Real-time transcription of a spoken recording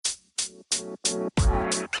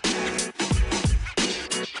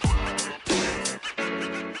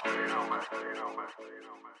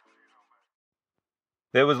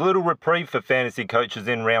There was little reprieve for fantasy coaches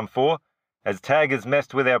in round 4, as taggers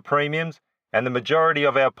messed with our premiums, and the majority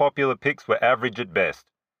of our popular picks were average at best.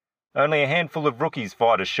 Only a handful of rookies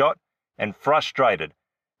fired a shot, and frustrated,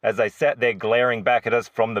 as they sat there glaring back at us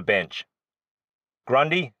from the bench.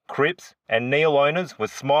 Grundy, Cripps, and Neil owners were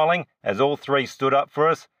smiling as all three stood up for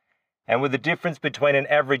us, and with the difference between an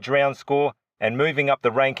average round score and moving up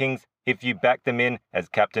the rankings if you back them in as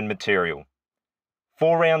captain material.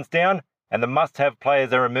 4 rounds down, and the must-have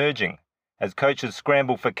players are emerging, as coaches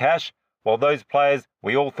scramble for cash, while those players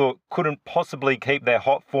we all thought couldn't possibly keep their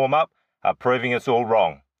hot form up are proving us all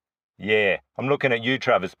wrong. Yeah, I'm looking at you,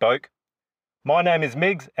 Travis Boak. My name is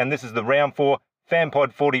Miggs, and this is the Round 4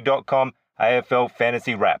 FanPod40.com AFL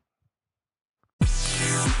Fantasy Wrap.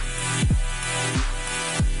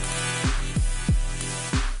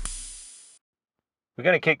 We're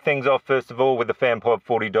going to kick things off first of all with the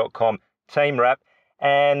FanPod40.com team wrap,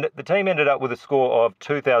 and the team ended up with a score of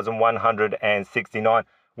 2,169,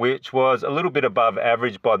 which was a little bit above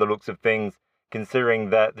average by the looks of things, considering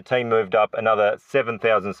that the team moved up another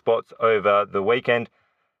 7,000 spots over the weekend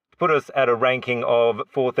to put us at a ranking of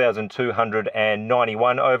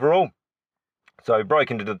 4,291 overall. So broke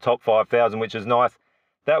into the top 5,000, which is nice.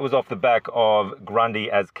 That was off the back of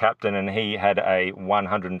Grundy as captain, and he had a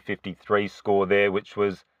 153 score there, which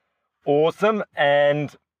was awesome.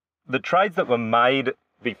 And the trades that were made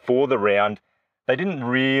before the round, they didn't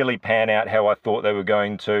really pan out how I thought they were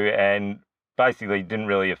going to, and basically didn't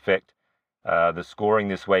really affect the scoring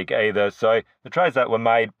this week either. So the trades that were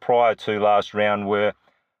made prior to last round were,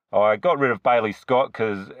 I got rid of Bailey Scott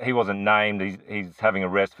because he wasn't named. He's having a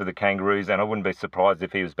rest for the Kangaroos, and I wouldn't be surprised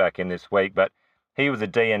if he was back in this week, but he was a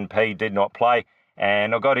DNP, did not play.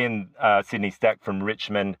 And I got in Sydney Stack from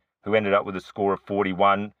Richmond, who ended up with a score of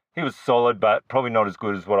 41. He was solid, but probably not as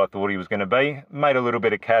good as what I thought he was going to be. Made a little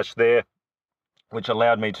bit of cash there, which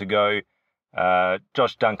allowed me to go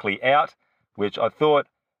Josh Dunkley out, which I thought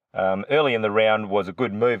early in the round was a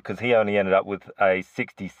good move because he only ended up with a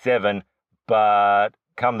 67. But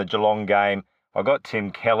come the Geelong game, I got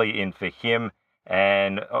Tim Kelly in for him,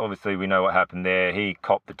 and obviously we know what happened there. He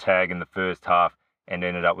copped the tag in the first half and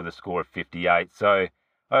ended up with a score of 58. So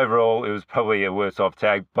overall, it was probably a worse off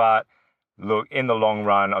tag, but look, in the long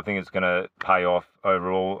run, I think it's going to pay off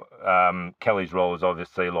overall. Kelly's role is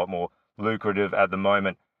obviously a lot more lucrative at the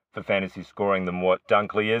moment for fantasy scoring than what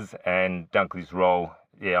Dunkley is, and Dunkley's role,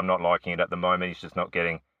 yeah, I'm not liking it at the moment. He's just not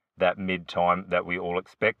getting that mid-time that we all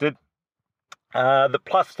expected. The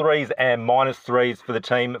plus threes and minus threes for the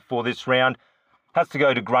team for this round has to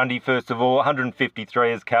go to Grundy, first of all.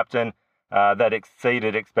 153 as captain. That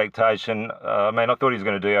exceeded expectation. I thought he was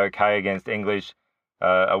going to do okay against English,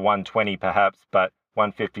 a 120 perhaps, but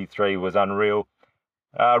 153 was unreal.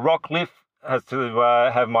 Rockcliffe has to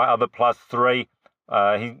have my other plus 3.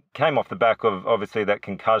 He came off the back of, obviously, that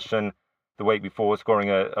concussion the week before, scoring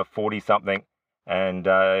a 40-something. And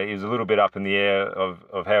he was a little bit up in the air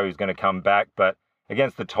of how he was going to come back. But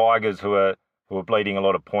against the Tigers, who are bleeding a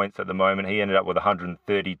lot of points at the moment, he ended up with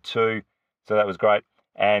 132. So that was great.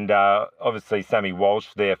 And obviously, Sammy Walsh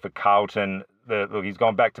there for Carlton. Look, he's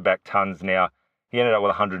gone back-to-back tons now. He ended up with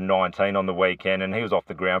 119 on the weekend, and he was off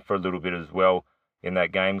the ground for a little bit as well in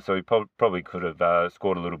that game. So he probably could have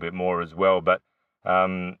scored a little bit more as well. But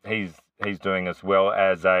he's doing as well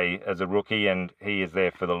as a rookie, and he is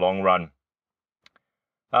there for the long run.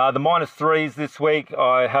 The minus threes this week,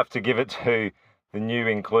 I have to give it to the new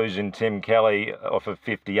inclusion, Tim Kelly, off of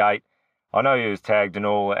 58. I know he was tagged and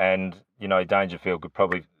all, and Dangerfield could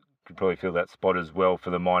probably fill that spot as well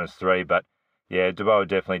for the minus 3. But yeah, Deboa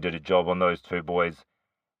definitely did a job on those two boys.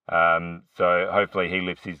 So hopefully he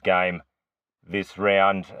lifts his game this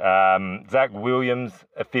round. Zach Williams,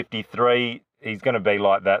 a 53. He's going to be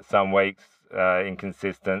like that some weeks,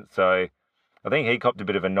 inconsistent. So I think he copped a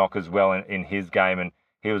bit of a knock as well in his game, and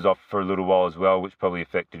he was off for a little while as well, which probably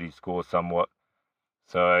affected his score somewhat.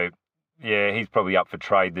 So, yeah, he's probably up for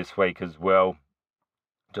trade this week as well,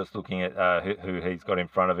 just looking at who he's got in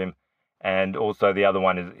front of him. And also the other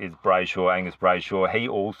one is Brayshaw, Angus Brayshaw. He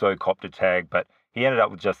also copped a tag, but he ended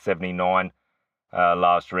up with just 79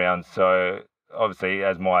 last round. So, obviously,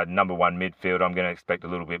 as my number one midfield, I'm going to expect a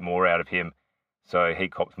little bit more out of him. So, he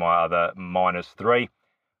copped my other minus 3.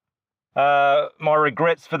 My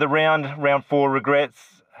regrets for the round 4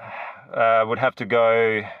 regrets, would have to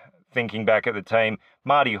go, thinking back at the team,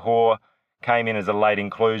 Marty Hoare came in as a late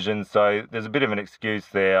inclusion, so there's a bit of an excuse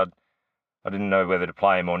there. I didn't know whether to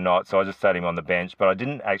play him or not, so I just sat him on the bench, but I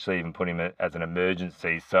didn't actually even put him as an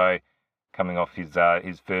emergency. So coming off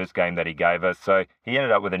his first game that he gave us. So he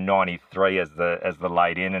ended up with a 93 as the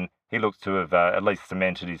late in, and he looks to have at least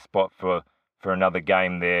cemented his spot for another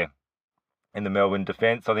game there in the Melbourne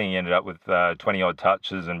defence. I think he ended up with 20 odd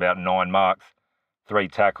touches and about 9 marks, 3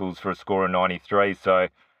 tackles for a score of 93. So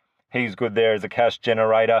he's good there as a cash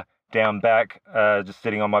generator down back, just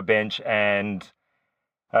sitting on my bench. And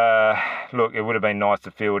look, it would have been nice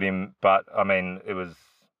to field him, but I mean, it was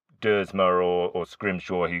Dersma or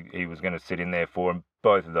Scrimshaw he was going to sit in there for, and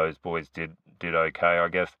both of those boys did okay, I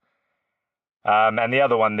guess. And the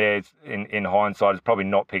other one there, is, in hindsight, is probably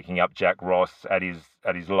not picking up Jack Ross at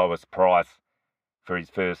his lowest price for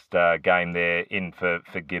his first game there in for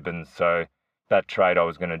Gibbons. So that trade I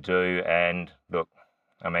was going to do, and look,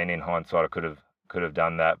 I mean, in hindsight, I could have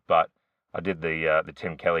done that, but I did the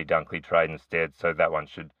Tim Kelly Dunkley trade instead, so that one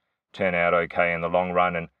should turn out okay in the long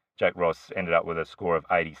run. And Jack Ross ended up with a score of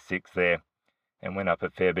 86 there, and went up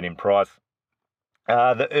a fair bit in price.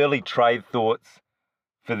 The early trade thoughts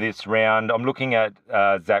for this round, I'm looking at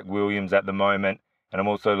Zach Williams at the moment, and I'm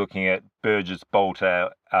also looking at Burgess,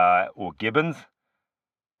 Bolter, or Gibbons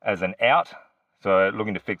as an out. So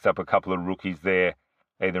looking to fix up a couple of rookies there,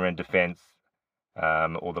 either in defence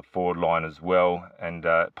or the forward line as well, and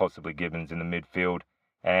possibly Gibbons in the midfield.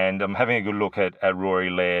 And I'm having a good look at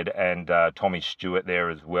Rory Laird and Tommy Stewart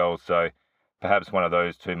there as well. So perhaps one of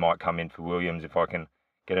those two might come in for Williams if I can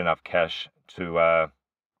get enough cash to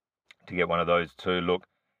get one of those two. Look,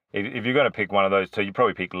 if you're going to pick one of those two, you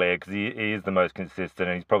probably pick Laird because he is the most consistent,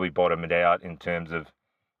 and he's probably bottomed out in terms of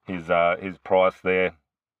his price there.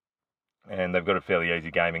 And they've got a fairly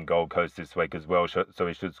easy game in Gold Coast this week as well, so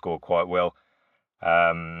he should score quite well.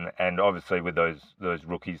 And obviously with those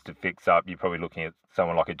rookies to fix up, you're probably looking at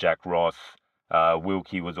someone like a Jack Ross.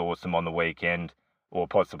 Wilkie was awesome on the weekend, or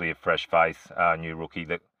possibly a fresh face, new rookie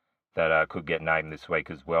that could get named this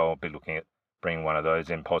week as well. I'll be looking at bringing one of those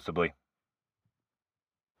in possibly.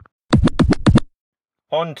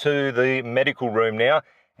 On to the medical room now,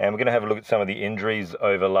 and we're going to have a look at some of the injuries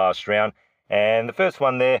over last round. And the first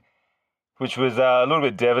one there, which was a little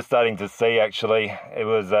bit devastating to see, actually. It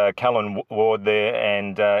was Callan Ward there,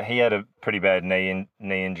 and he had a pretty bad knee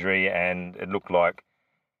injury, and it looked like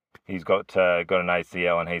he's got an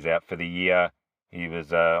ACL and he's out for the year. He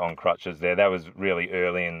was on crutches there. That was really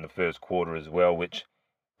early in the first quarter as well, which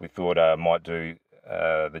we thought might do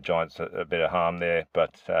the Giants a bit of harm there,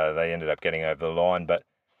 but they ended up getting over the line. But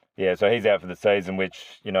yeah, so he's out for the season,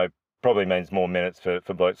 which, probably means more minutes for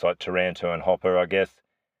blokes like Taranto and Hopper, I guess.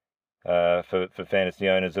 For fantasy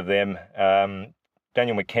owners of them.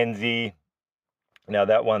 Daniel McKenzie, now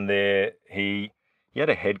that one there, he had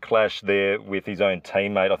a head clash there with his own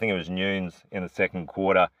teammate. I think it was Nunes in the second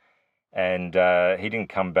quarter, and he didn't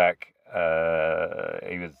come back.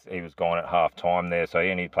 He was gone at half time there, so he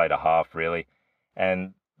only played a half really.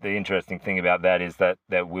 And the interesting thing about that is that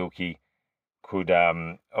Wilkie could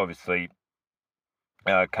obviously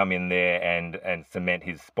come in there and cement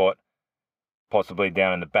his spot, possibly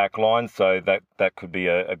down in the back line. So that could be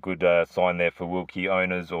a good sign there for Wilkie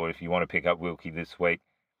owners, or if you want to pick up Wilkie this week,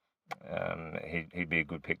 he'd be a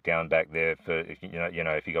good pick down back there for if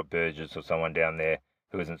you got Burgess or someone down there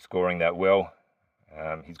who isn't scoring that well.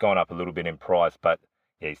 He's gone up a little bit in price, but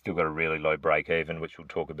yeah, he's still got a really low break even, which we'll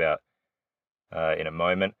talk about in a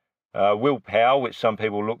moment. Will Powell, which some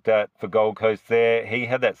people looked at for Gold Coast there, he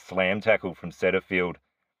had that slam tackle from Setterfield,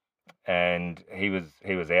 and he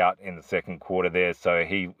was out in the second quarter there, so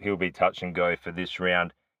he'll be touch and go for this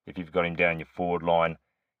round if you've got him down your forward line.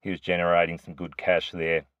 He was generating some good cash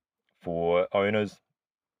there for owners.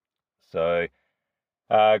 So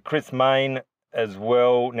Chris Mayne as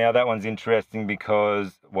well. Now that one's interesting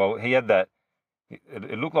because, well, he had that,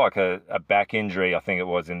 it looked like a back injury, I think it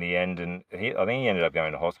was in the end, and I think he ended up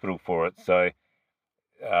going to hospital for it. So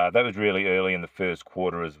that was really early in the first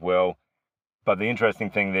quarter as well. But the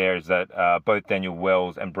interesting thing there is that both Daniel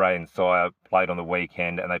Wells and Braden Sire played on the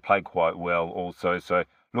weekend, and they played quite well also. So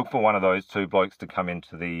look for one of those two blokes to come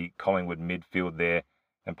into the Collingwood midfield there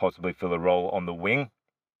and possibly fill a role on the wing.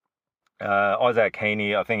 Isaac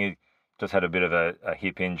Heaney, I think he just had a bit of a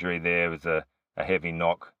hip injury there. It was a heavy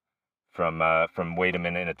knock from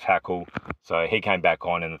Wiedemann in a tackle. So he came back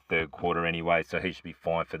on in the third quarter anyway, so he should be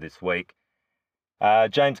fine for this week.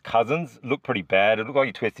 James Cousins looked pretty bad. It looked like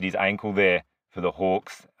he twisted his ankle there for the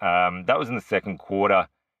Hawks. That was in the second quarter,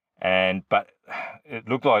 but it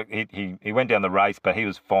looked like he went down the race, but he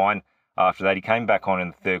was fine after that. He came back on in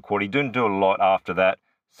the third quarter. He didn't do a lot after that,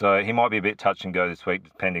 so he might be a bit touch and go this week,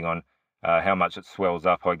 depending on how much it swells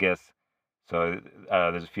up, I guess. So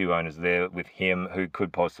there's a few owners there with him who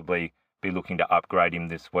could possibly be looking to upgrade him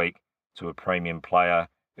this week to a premium player.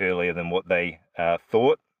 earlier than what they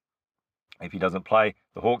thought if he doesn't play.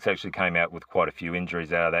 The Hawks actually came out with quite a few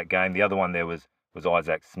injuries out of that game. The other one there was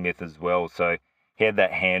Isaac Smith as well. So he had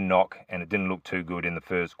that hand knock, and it didn't look too good in the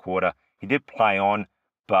first quarter. He did play on,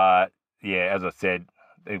 but yeah, as I said,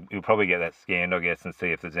 he'll probably get that scanned, I guess, and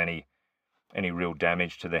see if there's any real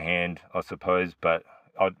damage to the hand, I suppose. But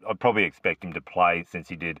I'd probably expect him to play since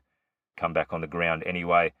he did come back on the ground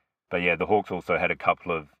anyway. But yeah, the Hawks also had a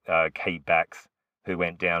couple of key backs who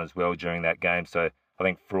went down as well during that game. So I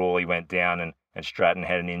think Frawley went down, and Stratton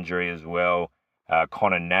had an injury as well.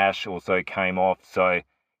 Connor Nash also came off. So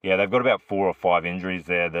yeah, they've got about 4 or 5 injuries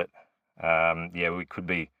there that, we could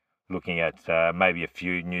be looking at maybe a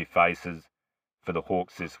few new faces for the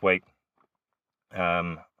Hawks this week.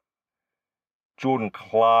 Jordan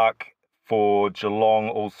Clark for Geelong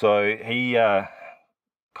also, he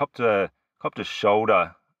copped a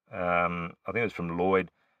shoulder, I think it was from Lloyd,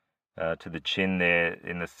 to the chin there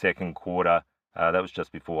in the second quarter. That was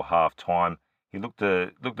just before half time. He looked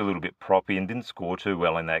a little bit proppy and didn't score too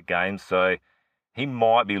well in that game, so he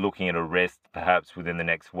might be looking at a rest perhaps within the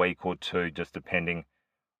next week or two, just depending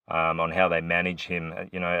on how they manage him,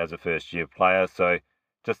 as a first-year player. So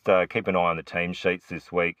just keep an eye on the team sheets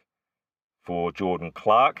this week for Jordan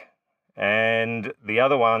Clark. And the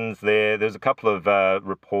other ones there's a couple of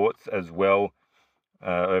reports as well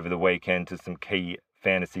over the weekend to some key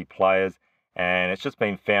fantasy players. And it's just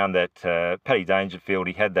been found that Paddy Dangerfield,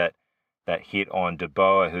 he had that hit on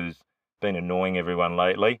DeBoer, who's been annoying everyone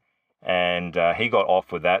lately. And he got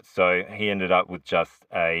off with that. So he ended up with just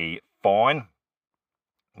a fine,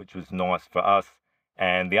 which was nice for us.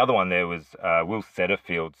 And the other one there was Will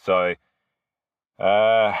Setterfield. So,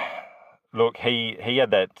 look, he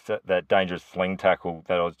had that dangerous sling tackle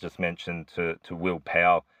that I was just mentioned to Will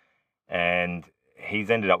Powell. And he's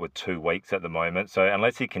ended up with 2 weeks at the moment. So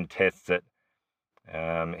unless he contests it,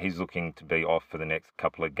 he's looking to be off for the next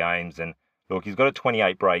couple of games. And look, he's got a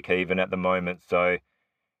 28 break even at the moment. So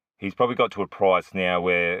he's probably got to a price now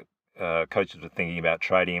where coaches were thinking about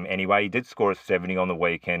trading him anyway. He did score a 70 on the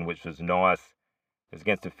weekend, which was nice. It was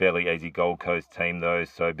against a fairly easy Gold Coast team, though.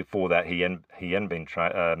 So before that, he hadn't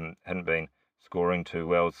been scoring too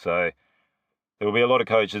well. So there will be a lot of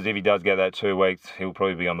coaches. If he does get that 2 weeks, he'll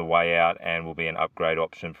probably be on the way out and will be an upgrade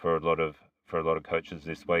option for a lot of coaches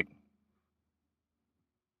this week.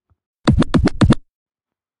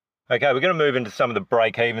 Okay, we're going to move into some of the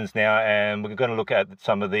break-evens now, and we're going to look at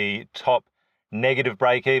some of the top negative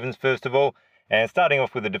break-evens first of all. And starting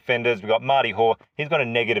off with the defenders, we've got Marty Hoare. He's got a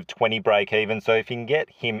negative 20 break-even, so if you can get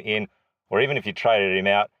him in, or even if you traded him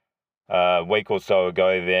out a week or so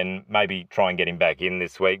ago, then maybe try and get him back in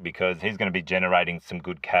this week, because he's going to be generating some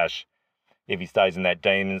good cash if he stays in that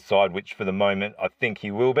Demons side, which for the moment I think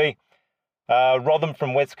he will be. Rotham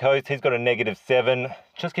from West Coast, he's got a negative 7.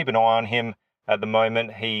 Just keep an eye on him at the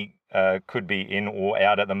moment. He could be in or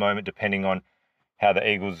out at the moment, depending on how the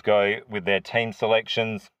Eagles go with their team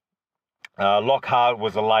selections. Lockhart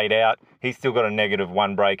was a laid out. He's still got a negative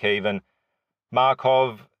 1 break even.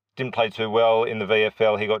 Markov didn't play too well in the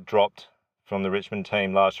VFL. He got dropped from the Richmond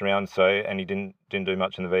team last round, and he didn't do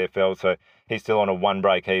much in the VFL, so he's still on a 1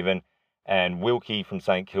 break even. And Wilkie from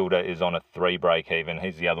St Kilda is on a 3 break even.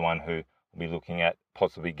 He's the other one who we'll be looking at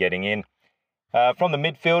possibly getting in. From the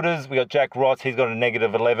midfielders, we got Jack Ross. He's got a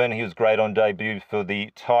negative 11. He was great on debut for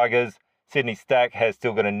the Tigers. Sydney Stack has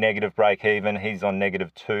still got a negative break even. He's on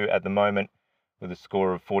negative 2 at the moment with a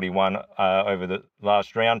score of 41 over the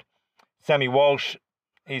last round. Sammy Walsh,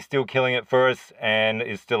 he's still killing it for us and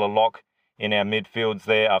is still a lock in our midfields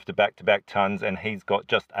there after back-to-back tons, and he's got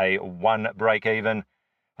just a 1 break even.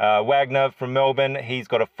 Wagner from Melbourne, he's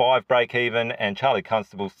got a 5 break even, and Charlie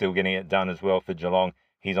Constable's still getting it done as well for Geelong.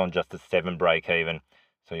 He's on just a 7 break even.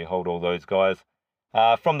 So you hold all those guys.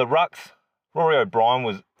 From the rucks, Rory O'Brien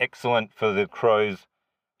was excellent for the Crows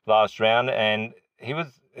last round, and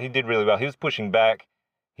he did really well. He was pushing back,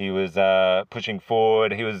 he was pushing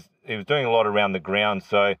forward, he was doing a lot around the ground.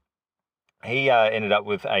 So he ended up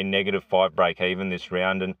with a negative 5 break even this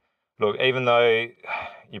round. And look, even though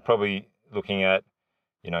you're probably looking at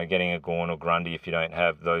getting a Gawn or Grundy if you don't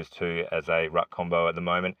have those two as a ruck combo at the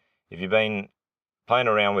moment, if you've been playing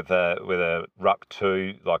around with a ruck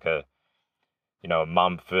 2 like a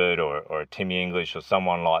Mumford or a Timmy English or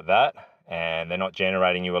someone like that, and they're not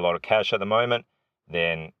generating you a lot of cash at the moment,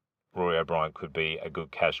 then Rory O'Brien could be a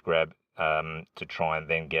good cash grab to try and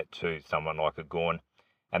then get to someone like a Gawn.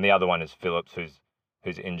 And the other one is Phillips,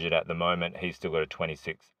 who's injured at the moment. He's still got a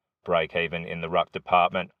 26 break even in the ruck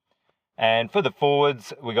department. And for the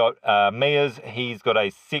forwards, we got Mears. He's got a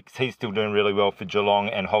 6. He's still doing really well for Geelong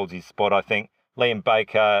and holds his spot, I think. Liam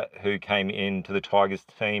Baker, who came into the Tigers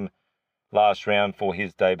team last round for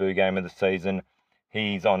his debut game of the season,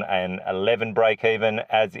 he's on an 11 break even,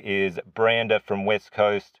 as is Brander from West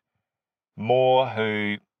Coast. Moore,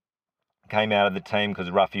 who came out of the team because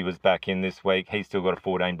Ruffy was back in this week, he's still got a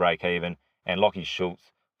 14 break even. And Lockie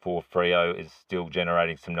Schultz for Freo is still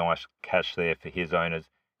generating some nice cash there for his owners.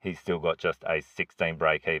 He's still got just a 16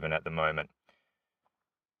 break even at the moment.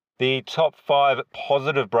 The top 5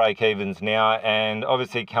 positive break evens now, and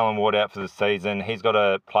obviously Callum Ward out for the season. He's got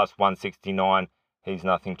a plus 169. He's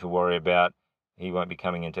nothing to worry about. He won't be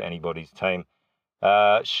coming into anybody's team.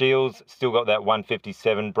 Shields still got that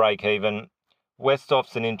 157 break even.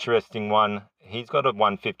 Westhoff's an interesting one. He's got a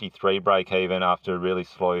 153 break even after a really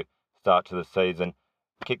slow start to the season.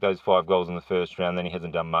 Kicked those 5 goals in the first round, then he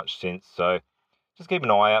hasn't done much since. So just keep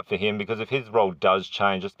an eye out for him, because if his role does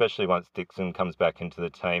change, especially once Dixon comes back into the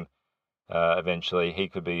team, eventually he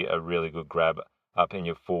could be a really good grab up in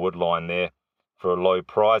your forward line there for a low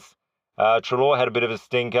price. Treloar had a bit of a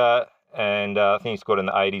stinker, and I think he scored in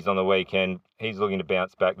the 80s on the weekend. He's looking to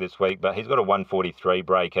bounce back this week, but he's got a 143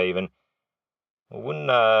 break even. I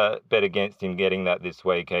wouldn't bet against him getting that this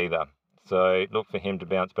week either. So look for him to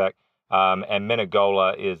bounce back. And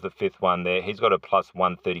Menegola is the 5th one there. He's got a plus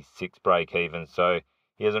 136 break even. So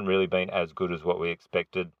he hasn't really been as good as what we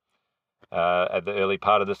expected at the early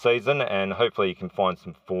part of the season. And hopefully he can find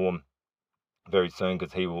some form very soon,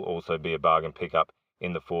 because he will also be a bargain pickup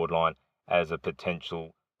in the forward line as a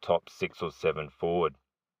potential top 6 or 7 forward.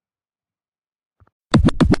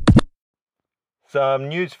 Some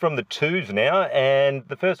news from the twos now, and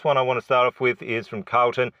the first one I want to start off with is from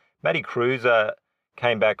Carlton. Matty Cruiser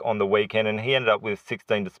came back on the weekend, and he ended up with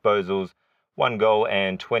 16 disposals, 1 goal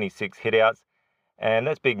and 26 hitouts. And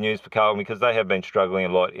that's big news for Carlton, because they have been struggling a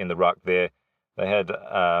lot in the ruck there. They had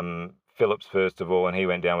Phillips first of all, and he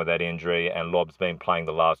went down with that injury, and Lobb's been playing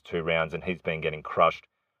the last 2 rounds, and he's been getting crushed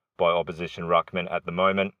by opposition ruckmen at the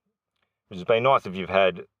moment, which has been nice if you've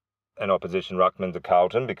had an opposition ruckman to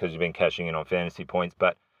Carlton, because you've been cashing in on fantasy points.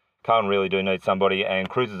 But Carlton really do need somebody, and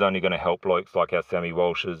Cruz is only going to help blokes like our Sammy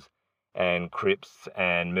Walshes and Cripps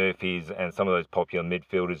and Murphys and some of those popular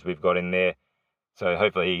midfielders we've got in there. So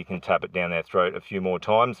hopefully he can tap it down their throat a few more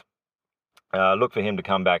times. Look for him to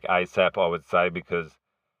come back ASAP, I would say, because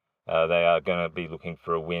they are going to be looking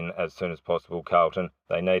for a win as soon as possible. Carlton,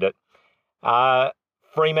 they need it.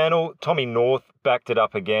 Fremantle, Tommy North backed it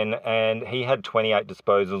up again, and he had 28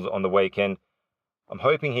 disposals on the weekend. I'm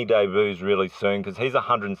hoping he debuts really soon, because he's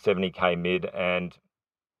 170k mid, and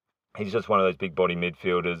he's just one of those big body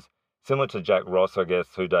midfielders, similar to Jack Ross, I guess,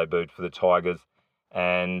 who debuted for the Tigers.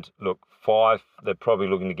 And look, Fife, they're probably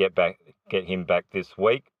looking to get him back this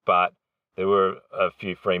week, but there were a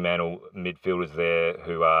few Fremantle midfielders there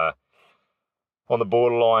who are on the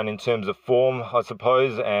borderline in terms of form, I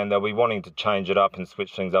suppose, and they'll be wanting to change it up and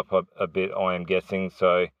switch things up a bit, I am guessing.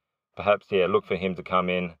 So perhaps, look for him to come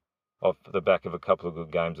in off the back of a couple of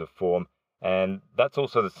good games of form. And that's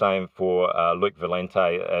also the same for Luke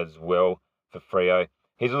Valente as well for Freo.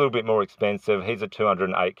 He's a little bit more expensive. He's a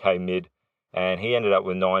 208k mid, and he ended up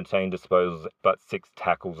with 19 disposals but 6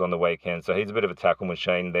 tackles on the weekend. So he's a bit of a tackle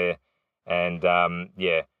machine there. And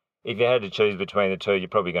if you had to choose between the two, you're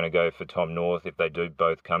probably going to go for Tom North if they do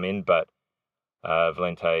both come in. But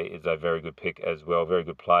Valente is a very good pick as well, very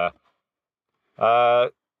good player.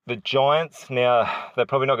 The Giants, now, they're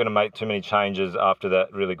probably not going to make too many changes after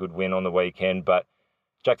that really good win on the weekend. But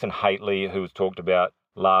Jackson Haitley, who was talked about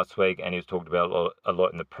last week, and he was talked about a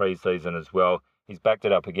lot in the preseason as well, he's backed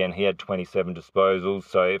it up again. He had 27 disposals.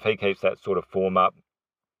 So if he keeps that sort of form up,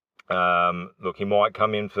 look, he might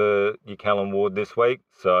come in for your Callum Ward this week,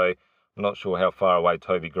 so I'm not sure how far away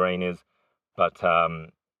Toby Green is, but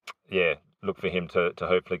look for him to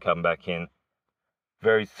hopefully come back in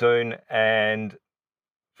very soon. And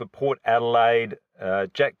for Port Adelaide,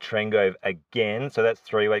 Jack Trengove again, so that's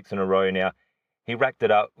 3 weeks in a row now. He racked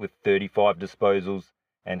it up with 35 disposals,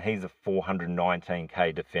 and he's a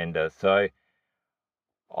 419k defender. So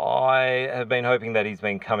I have been hoping that he's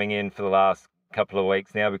been coming in for the last couple of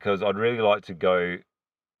weeks now, because I'd really like to go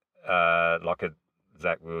like a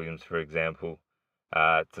Zach Williams, for example,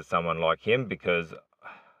 to someone like him, because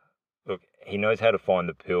look, he knows how to find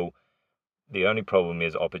the pill. The only problem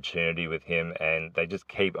is opportunity with him, and they just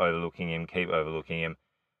keep overlooking him.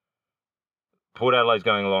 Port Adelaide's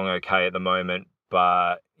going along okay at the moment,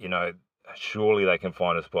 but surely they can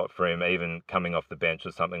find a spot for him, even coming off the bench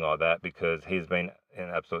or something like that, because he's been in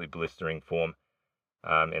absolutely blistering form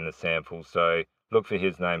in the sample. So look for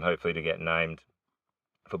his name hopefully to get named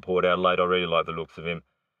for Port Adelaide. I really like the looks of him.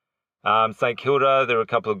 St Kilda, there are a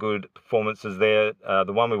couple of good performances there.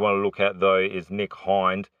 The one we want to look at, though, is Nick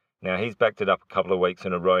Hind. Now, he's backed it up a couple of weeks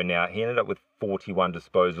in a row now. He ended up with 41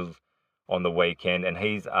 disposals on the weekend, and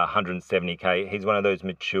he's 170k. He's one of those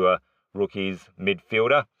mature rookies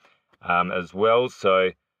midfielder as well.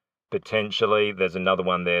 So potentially there's another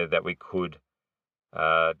one there that we could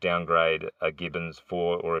downgrade a Gibbons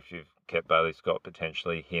for, or if you've kept Bailey Scott,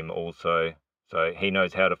 potentially him also. So he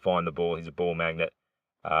knows how to find the ball. He's a ball magnet,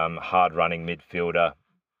 hard running midfielder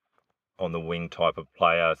on the wing type of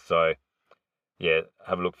player. So yeah,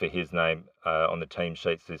 have a look for his name on the team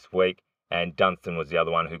sheets this week. And Dunstan was the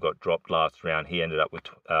other one who got dropped last round. He ended up with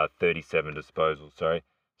 37 disposals.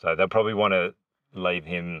 So they'll probably want to leave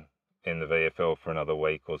him in the VFL for another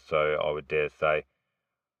week or so, I would dare say.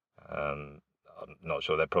 I'm not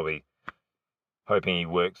sure. They're probably hoping he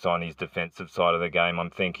works on his defensive side of the game, I'm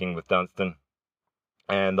thinking, with Dunstan.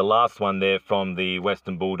 And the last one there from the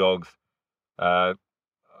Western Bulldogs, I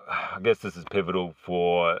guess this is pivotal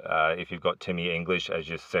for if you've got Timmy English as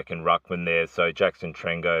your second ruckman there. So Jackson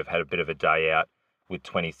Trengove had a bit of a day out with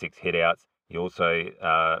 26 hitouts. He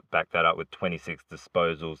also backed that up with 26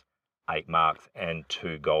 disposals, 8 marks and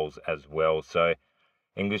 2 goals as well. So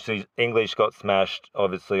English got smashed,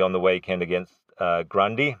 obviously, on the weekend against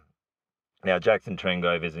Grundy. Now, Jackson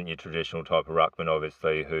Trengove isn't your traditional type of ruckman,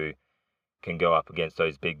 obviously, who can go up against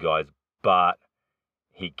those big guys, but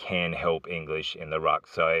he can help English in the ruck.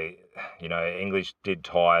 So, English did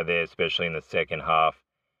tire there, especially in the second half.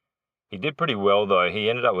 He did pretty well, though. He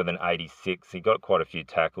ended up with an 86. He got quite a few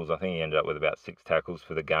tackles. I think he ended up with about 6 tackles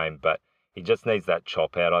for the game, but he just needs that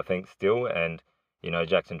chop out, I think, still. And,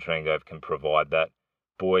 Jackson Trengove can provide that.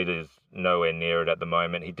 Boyd is nowhere near it at the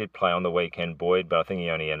moment. He did play on the weekend, Boyd, but I think he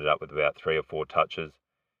only ended up with about 3 or 4 touches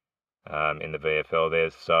in the VFL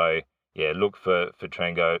there. So, yeah, look for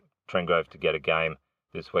Trengove to get a game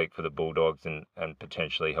this week for the Bulldogs and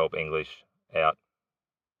potentially help English out.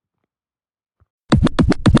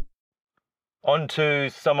 On to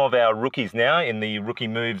some of our rookies now in the Rookie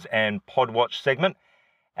Moves and Pod Watch segment.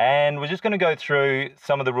 And we're just going to go through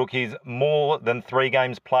some of the rookies more than 3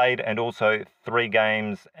 games played and also 3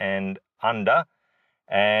 games and under.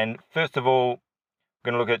 And first of all,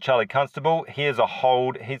 we're going to look at Charlie Constable. Here's a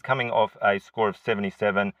hold. He's coming off a score of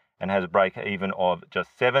 77 and has a break even of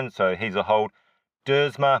just 7. So he's a hold.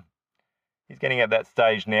 Dersma, he's getting at that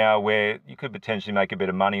stage now where you could potentially make a bit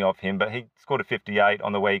of money off him, but he scored a 58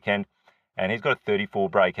 on the weekend and he's got a 34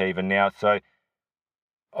 break even now. So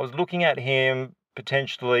I was looking at him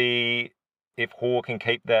potentially if Hawke can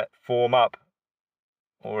keep that form up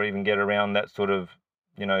or even get around that sort of,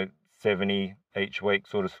 70 each week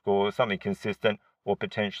sort of score, something consistent, or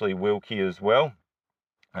potentially Wilkie as well.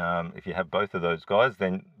 If you have both of those guys,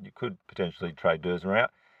 then you could potentially trade Dersma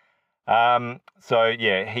out. So,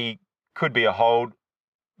 yeah, he could be a hold,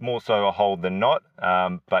 more so a hold than not.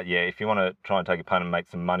 But, yeah, if you want to try and take a punt and make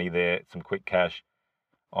some money there, some quick cash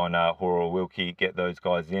on Hora or Wilkie, get those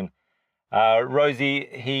guys in. Rosie,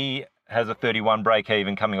 he has a 31 break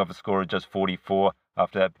even coming off a score of just 44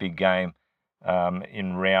 after that big game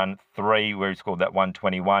in round 3 where he scored that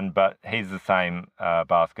 121. But he's the same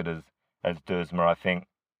basket as Dersma, I think.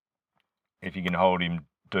 If you can hold him,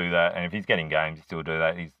 do that. And if he's getting games, you still do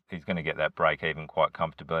that. He's going to get that break even quite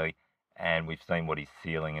comfortably. And we've seen what his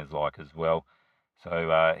ceiling is like as well.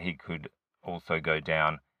 So he could also go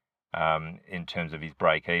down in terms of his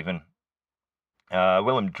break even.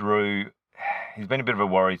 Willem Drew, he's been a bit of a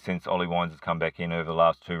worry since Ollie Wines has come back in over the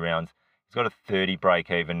last 2 rounds. He's got a 30 break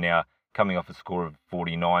even now, coming off a score of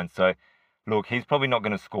 49. So, look, he's probably not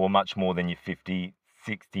going to score much more than your 50,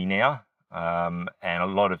 60 now. And a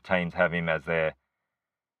lot of teams have him as their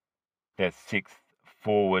 6th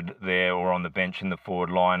forward there or on the bench in the forward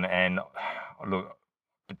line. And, look,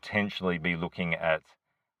 potentially be looking at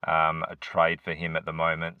a trade for him at the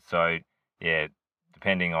moment. So, yeah,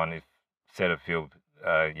 depending on if Setterfield,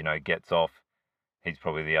 gets off, he's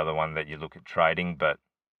probably the other one that you look at trading. But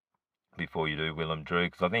before you do Willem Drew,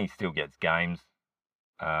 because I think he still gets games,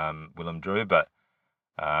 Willem Drew. But,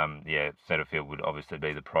 Setterfield would obviously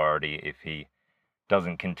be the priority if he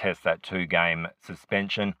doesn't contest that 2-game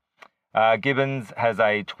suspension. Gibbons has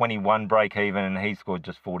a 21 break even and he scored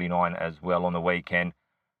just 49 as well on the weekend.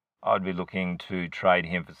 I'd be looking to trade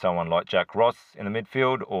him for someone like Jack Ross in the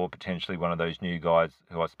midfield or potentially one of those new guys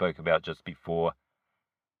who I spoke about just before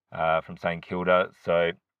from St Kilda.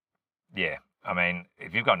 So, yeah, I mean,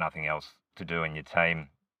 if you've got nothing else to do in your team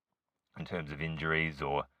in terms of injuries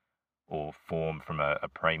or form from a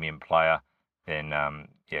premium player, then,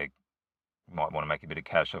 you might want to make a bit of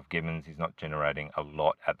cash off Gibbons. He's not generating a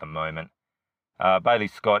lot at the moment. Bailey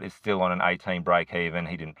Scott is still on an 18 break even.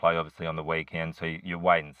 He didn't play, obviously, on the weekend, so you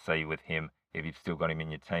wait and see with him if you've still got him in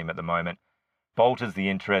your team at the moment. Bolter's the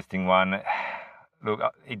interesting one. Look,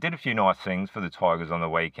 he did a few nice things for the Tigers on the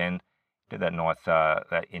weekend. Did that nice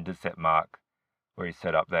that intercept mark where he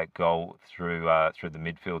set up that goal through the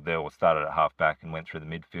midfield there, or started at half back and went through the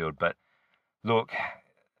midfield. But look,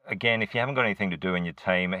 again, if you haven't got anything to do in your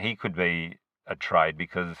team, he could be a trade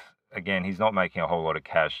because, again, he's not making a whole lot of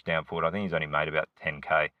cash down forward. I think he's only made about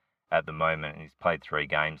 10k at the moment, and he's played 3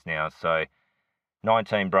 games now. So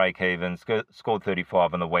 19 break even, scored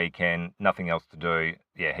 35 on the weekend, nothing else to do.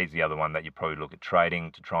 Yeah, he's the other one that you probably look at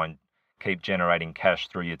trading to try and keep generating cash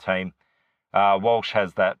through your team. Walsh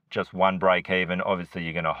has that just 1 break even. Obviously,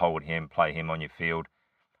 you're going to hold him, play him on your field.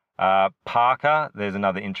 Parker, there's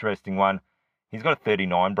another interesting one. He's got a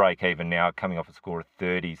 39 break even now, coming off a score of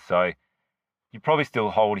 30. So you probably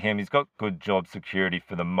still hold him. He's got good job security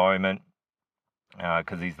for the moment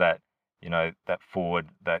because he's that forward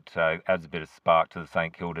that adds a bit of spark to the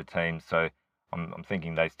St Kilda team. So I'm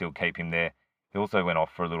thinking they still keep him there. He also went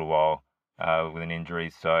off for a little while with an injury.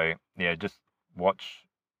 So yeah, just watch,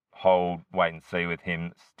 hold, wait and see with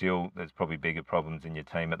him. Still, there's probably bigger problems in your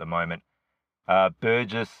team at the moment.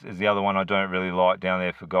 Burgess is the other one I don't really like down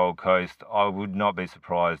there for Gold Coast. I would not be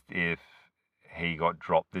surprised if he got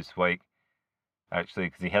dropped this week, actually,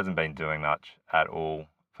 because he hasn't been doing much at all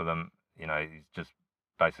for them. He's just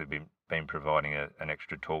basically been providing an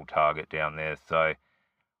extra tall target down there. So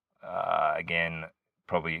again,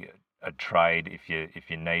 probably a trade if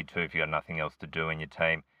you need to, if you've got nothing else to do in your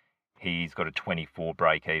team. He's got a 24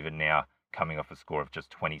 break even now, coming off a score of just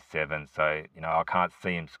 27. So, I can't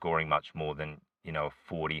see him scoring much more than, a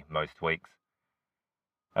 40 most weeks.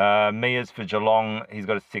 Mears for Geelong, he's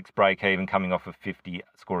got a 6 break even, coming off a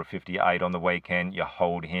score of 58 on the weekend. You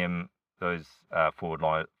hold him. Those forward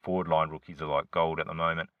line rookies are like gold at the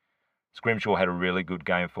moment. Scrimshaw had a really good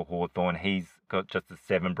game for Hawthorn. He's got just a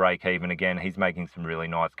 7 break even again. He's making some really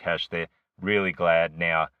nice cash there. Really glad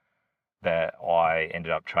now that I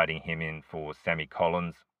ended up trading him in for Sammy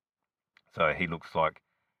Collins. So he looks like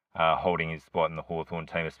holding his spot in the Hawthorn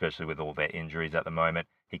team, especially with all their injuries at the moment.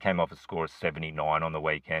 He came off a score of 79 on the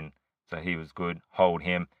weekend, so he was good. Hold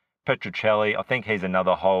him. Petruccelli, I think he's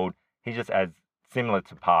another hold. He just adds, similar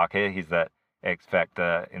to Parker, he's that X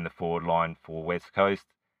factor in the forward line for West Coast,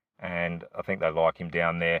 and I think they like him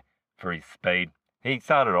down there for his speed. He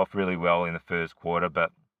started off really well in the first quarter,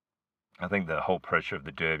 but I think the whole pressure of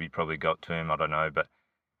the Derby probably got to him. I don't know, but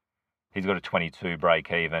he's got a 22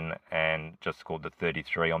 break even and just scored the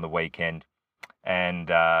 33 on the weekend. And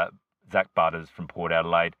Zach Butters from Port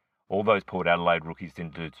Adelaide. All those Port Adelaide rookies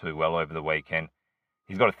didn't do too well over the weekend.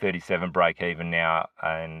 He's got a 37 break even now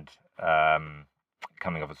and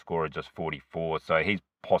coming off a score of just 44. So he's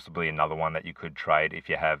possibly another one that you could trade if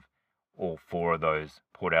you have all 4 of those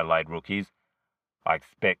Port Adelaide rookies. I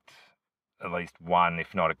expect at least one,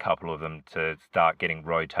 if not a couple of them, to start getting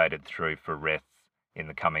rotated through for rests in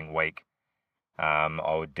the coming week,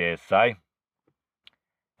 I would dare say.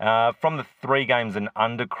 From the 3 games and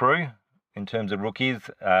under crew, in terms of rookies,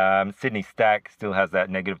 Sydney Stack still has that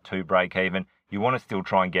 -2 break even. You want to still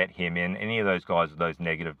try and get him in. Any of those guys with those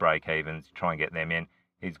negative break evens, try and get them in.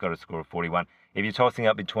 He's got a score of 41. If you're tossing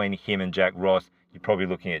up between him and Jack Ross, you're probably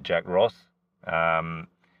looking at Jack Ross.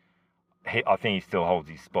 I think he still holds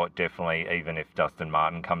his spot, definitely, even if Dustin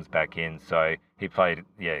Martin comes back in. So he played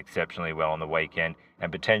exceptionally well on the weekend.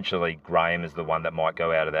 And potentially Graham is the one that might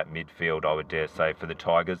go out of that midfield, I would dare say, for the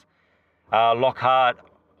Tigers. Lockhart,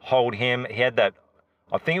 hold him. He had that,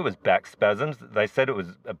 I think it was back spasms. They said it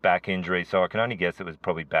was a back injury, so I can only guess it was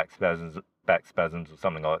probably back spasms or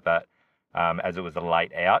something like that, as it was a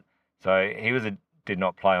late out. So he did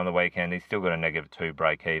not play on the weekend. He's still got a -2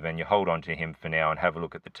 break even. You hold on to him for now and have a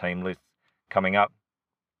look at the team lists coming up.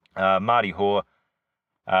 Marty Hoare,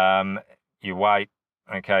 you wait.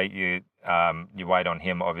 Okay, you wait on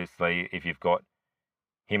him, obviously, if you've got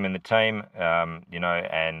him in the team,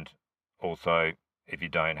 and also if you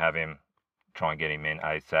don't have him, try and get him in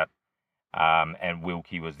ASAP. And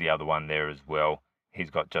Wilkie was the other one there as well. He's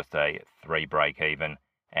got just a 3 break even,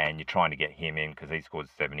 and you're trying to get him in because he scored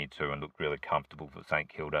 72 and looked really comfortable for St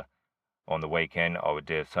Kilda on the weekend. I would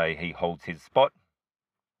dare say he holds his spot.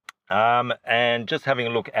 And just having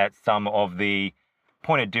a look at some of the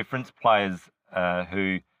point of difference players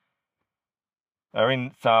who are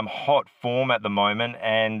in some hot form at the moment.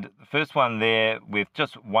 And the first one there with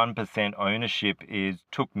just 1% ownership is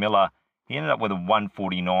Touk Miller. He ended up with a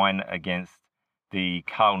 149 against the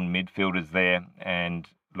Carlton midfielders there. And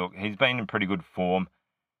look, he's been in pretty good form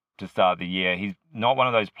to start the year. He's not one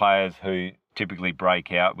of those players who typically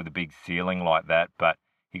break out with a big ceiling like that, but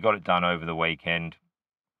he got it done over the weekend.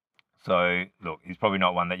 So, look, he's probably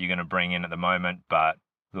not one that you're going to bring in at the moment, but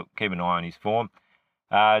look, keep an eye on his form.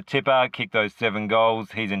 Tipper kicked those 7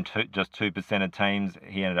 goals. He's in just 2% of teams.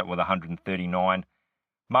 He ended up with 139.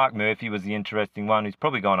 Mark Murphy was the interesting one, who's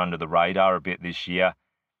probably gone under the radar a bit this year.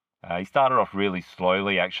 He started off really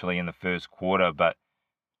slowly, actually, in the first quarter, but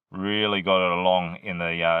really got it along in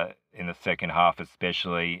the second half,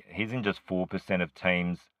 especially. He's in just 4% of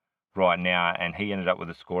teams right now, and he ended up with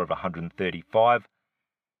a score of 135.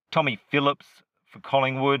 Tommy Phillips for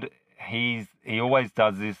Collingwood, he always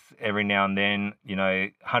does this every now and then,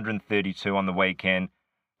 132 on the weekend.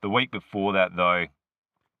 The week before that, though,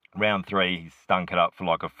 round 3, he stunk it up for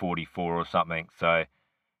like a 44 or something. So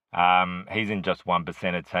he's in just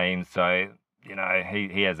 1% of teams. So,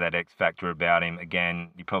 he has that X factor about him. Again,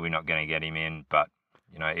 you're probably not going to get him in, but,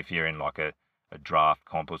 if you're in like a draft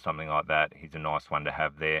comp or something like that, he's a nice one to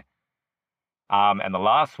have there. And the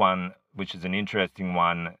last one, which is an interesting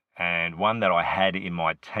one, and one that I had in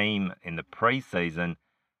my team in the preseason,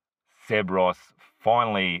 Seb Ross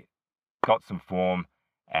finally got some form,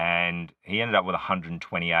 and he ended up with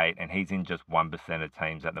 128, and he's in just 1% of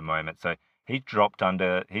teams at the moment. So he's dropped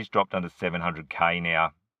under 700k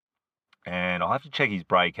now, and I'll have to check his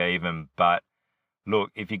break even. But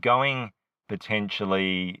look, if you're going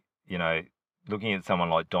potentially, looking at someone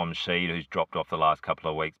like Dom Sheed, who's dropped off the last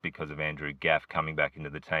couple of weeks because of Andrew Gaff coming back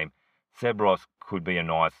into the team, Seb Ross could be a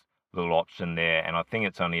nice little option there, and I think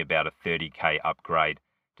it's only about a 30k upgrade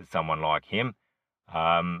to someone like him.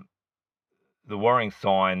 The worrying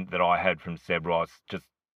sign that I had from Seb Ross, just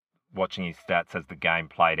watching his stats as the game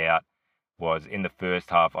played out, was in the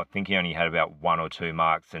first half, I think he only had about 1 or 2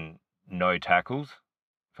 marks and no tackles,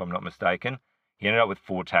 if I'm not mistaken. He ended up with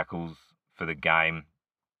 4 tackles for the game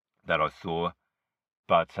that I saw.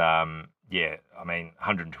 But,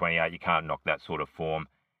 128, you can't knock that sort of form.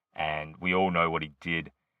 And we all know what he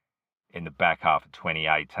did in the back half of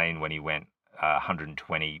 2018 when he went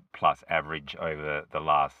 120 plus average over the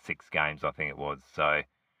last 6 games, I think it was. So,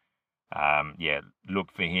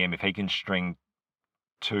 look for him. If he can string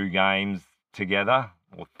 2 games together,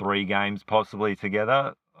 or 3 games possibly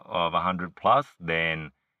together of 100 plus,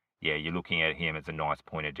 then, you're looking at him as a nice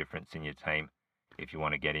point of difference in your team if you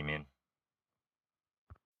want to get him in.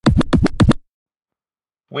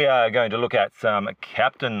 We are going to look at some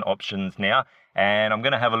captain options now, and I'm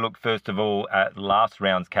going to have a look first of all at last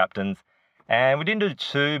round's captains, and we didn't do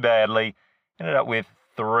too badly. Ended up with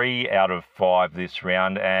 3 out of 5 this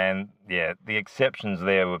round, and the exceptions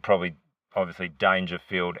there were probably obviously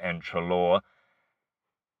Dangerfield and Treloar.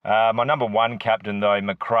 My number 1 captain though,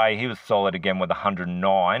 Macrae, he was solid again with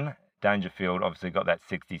 109. Dangerfield obviously got that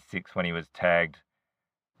 66 when he was tagged,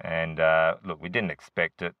 and look, we didn't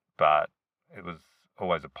expect it, but it was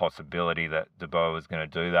always a possibility that DeBoer was going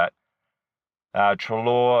to do that.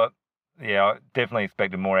 Treloar, I definitely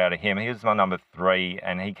expected more out of him. He was my number 3,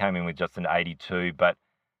 and he came in with just an 82. But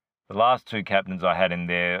the last 2 captains I had in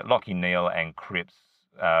there, Lachie Neale and Cripps,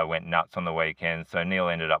 went nuts on the weekend. So Neale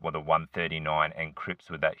ended up with a 139, and Cripps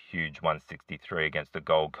with that huge 163 against the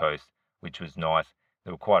Gold Coast, which was nice.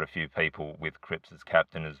 There were quite a few people with Cripps as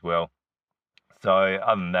captain as well. So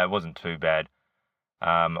other than that, it wasn't too bad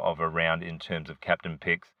of a round in terms of captain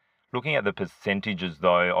picks. Looking at the percentages,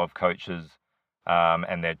 though, of coaches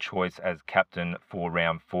and their choice as captain for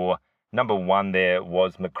round 4, number 1 there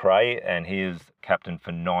was Macrae, and he is captain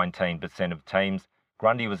for 19% of teams.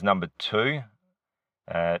 Grundy was number 2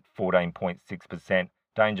 at 14.6%.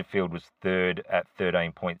 Dangerfield was 3rd at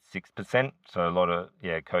 13.6%. So a lot of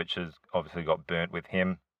coaches obviously got burnt with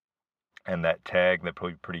him and that tag. They're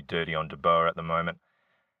probably pretty dirty on DeBoer at the moment.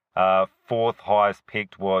 4th highest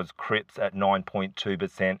picked was Cripps at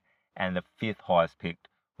 9.2%, and the 5th highest picked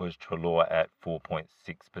was Treloar at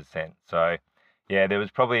 4.6%. So, there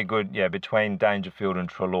was probably a good, between Dangerfield and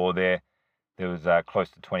Treloar there was close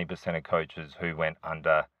to 20% of coaches who went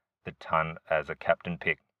under the ton as a captain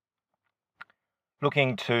pick.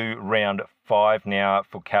 Looking to round 5 now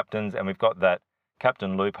for captains, and we've got that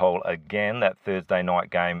captain loophole again, that Thursday night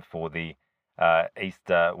game for the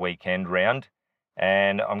Easter weekend round.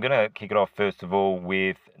 And I'm going to kick it off first of all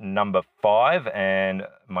with number 5, and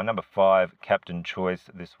my number 5 captain choice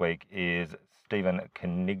this week is Stephen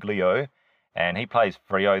Coniglio, and he plays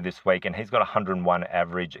Freo this week, and he's got 101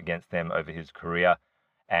 average against them over his career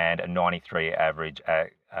and a 93 average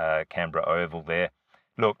at Canberra Oval there.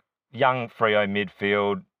 Look, young Freo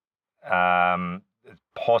midfield,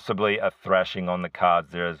 possibly a thrashing on the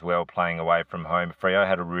cards there as well, playing away from home. Freo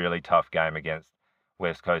had a really tough game against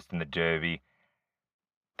West Coast in the Derby.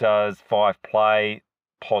 Does 5 play?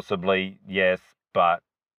 possibly, yes, but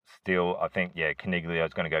still, I think, yeah, Caniglio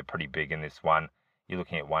is going to go pretty big in this one. You're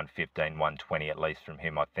looking at 115, 120 at least from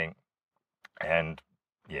him, I think. And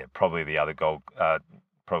yeah, probably the other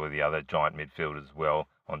giant midfield as well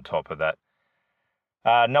on top of that.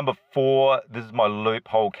 Number 4, this is my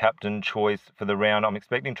loophole captain choice for the round. I'm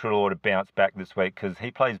expecting Treloar to bounce back this week because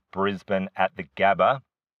he plays Brisbane at the Gabba,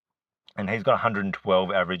 and he's got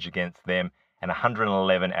 112 average against them and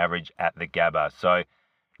 111 average at the Gabba. So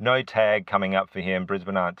no tag coming up for him.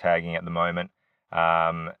 Brisbane aren't tagging at the moment.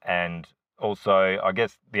 And also, I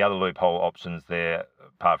guess the other loophole options there,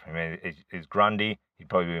 apart from him, is Grundy. He'd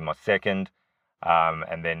probably be my second,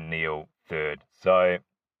 and then Neale third. So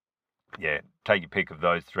yeah, take your pick of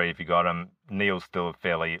those three if you got them. Neale's still a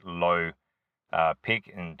fairly low pick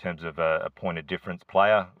in terms of a point of difference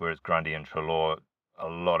player, whereas Grundy and Treloar, a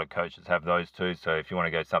lot of coaches have those two. So if you want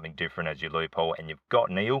to go something different as your loophole and you've got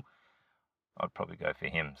Neale, I'd probably go for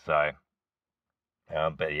him. So,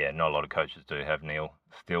 but yeah, not a lot of coaches do have Neale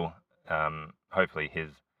still. Hopefully his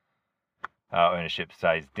ownership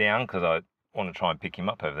stays down because I want to try and pick him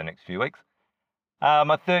up over the next few weeks.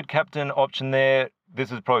 My third captain option there,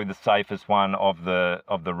 this is probably the safest one of the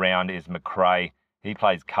round, is Macrae. He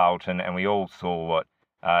plays Carlton, and we all saw what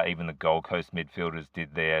even the Gold Coast midfielders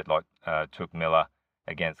did there, like Touk Miller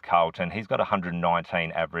against Carlton. He's got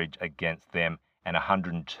 119 average against them and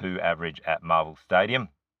 102 average at Marvel Stadium.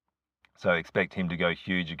 So expect him to go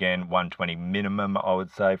huge again, 120 minimum, I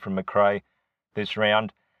would say, from Macrae this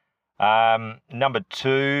round. Number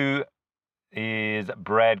 2 is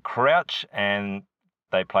Brad Crouch, and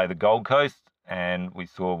they play the Gold Coast, and we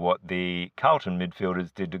saw what the Carlton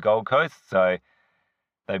midfielders did to Gold Coast. So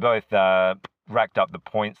they both racked up the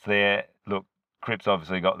points there. Look, Cripps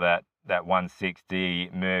obviously got that 160.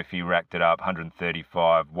 Murphy racked it up,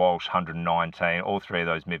 135. Walsh, 119. All three of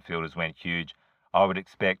those midfielders went huge. I would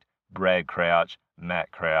expect Brad Crouch,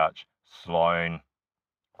 Matt Crouch, Sloane,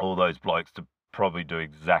 all those blokes to probably do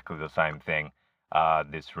exactly the same thing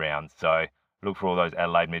this round. So look for all those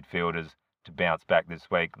Adelaide midfielders to bounce back this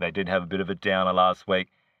week. They did have a bit of a downer last week,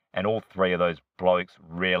 and all three of those blokes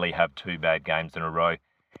rarely have 2 bad games in a row.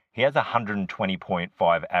 He has a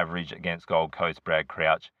 120.5 average against Gold Coast, Brad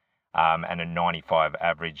Crouch, and a 95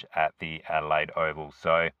 average at the Adelaide Oval.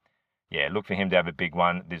 So yeah, look for him to have a big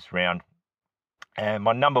one this round. And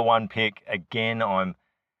my number 1 pick, again, I'm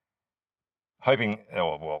hoping,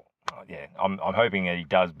 I'm hoping that he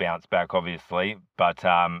does bounce back, obviously, but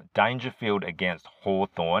Dangerfield against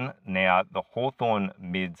Hawthorn. Now, the Hawthorn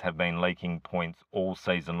mids have been leaking points all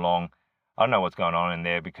season long. I don't know what's going on in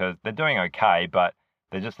there because they're doing okay, but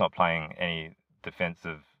they're just not playing any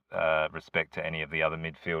defensive respect to any of the other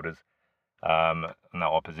midfielders. No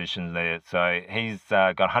opposition there. So he's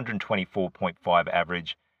got 124.5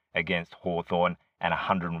 average against Hawthorn and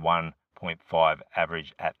 101.5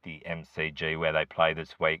 average at the MCG where they play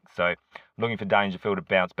this week. So I'm looking for Dangerfield to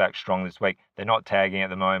bounce back strong this week. They're not tagging at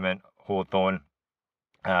the moment, Hawthorn.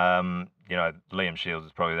 Liam Shields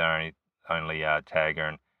is probably their only tagger,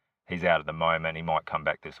 and he's out at the moment. He might come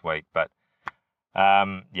back this week, but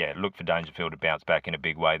look for Dangerfield to bounce back in a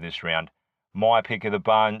big way this round. My pick of the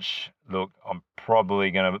bunch, look, I'm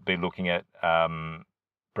probably going to be looking at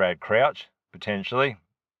Brad Crouch potentially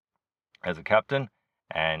as a captain,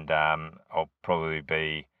 and I'll probably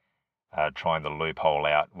be trying the loophole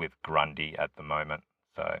out with Grundy at the moment.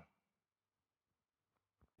 So,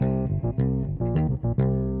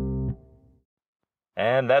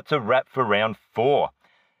 and that's a wrap for round 4.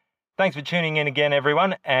 Thanks for tuning in again,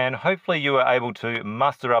 everyone, and hopefully you were able to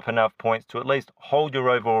muster up enough points to at least hold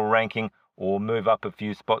your overall ranking or move up a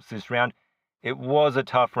few spots this round. It was a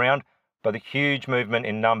tough round, but the huge movement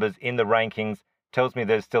in numbers in the rankings tells me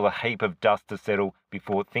there's still a heap of dust to settle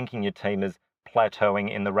before thinking your team is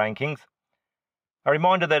plateauing in the rankings. A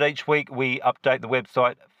reminder that each week we update the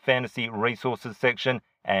website Fantasy Resources section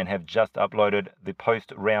and have just uploaded the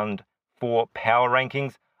post-round 4 power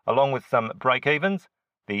rankings, along with some break-evens,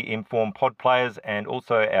 the informed pod players, and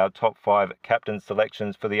also our top 5 captain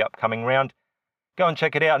selections for the upcoming round. Go and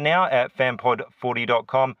check it out now at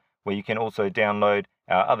fanpod40.com, where you can also download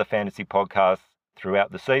our other fantasy podcasts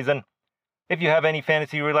throughout the season. If you have any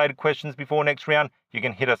fantasy-related questions before next round, you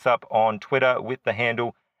can hit us up on Twitter with the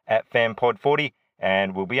handle at fanpod40,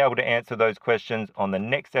 and we'll be able to answer those questions on the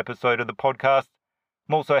next episode of the podcast.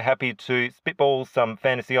 I'm also happy to spitball some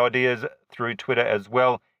fantasy ideas through Twitter as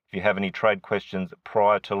well, if you have any trade questions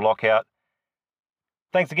prior to lockout.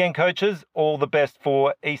 Thanks again, coaches. All the best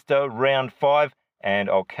for Easter round 5, and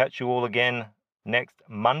I'll catch you all again next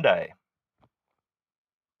Monday.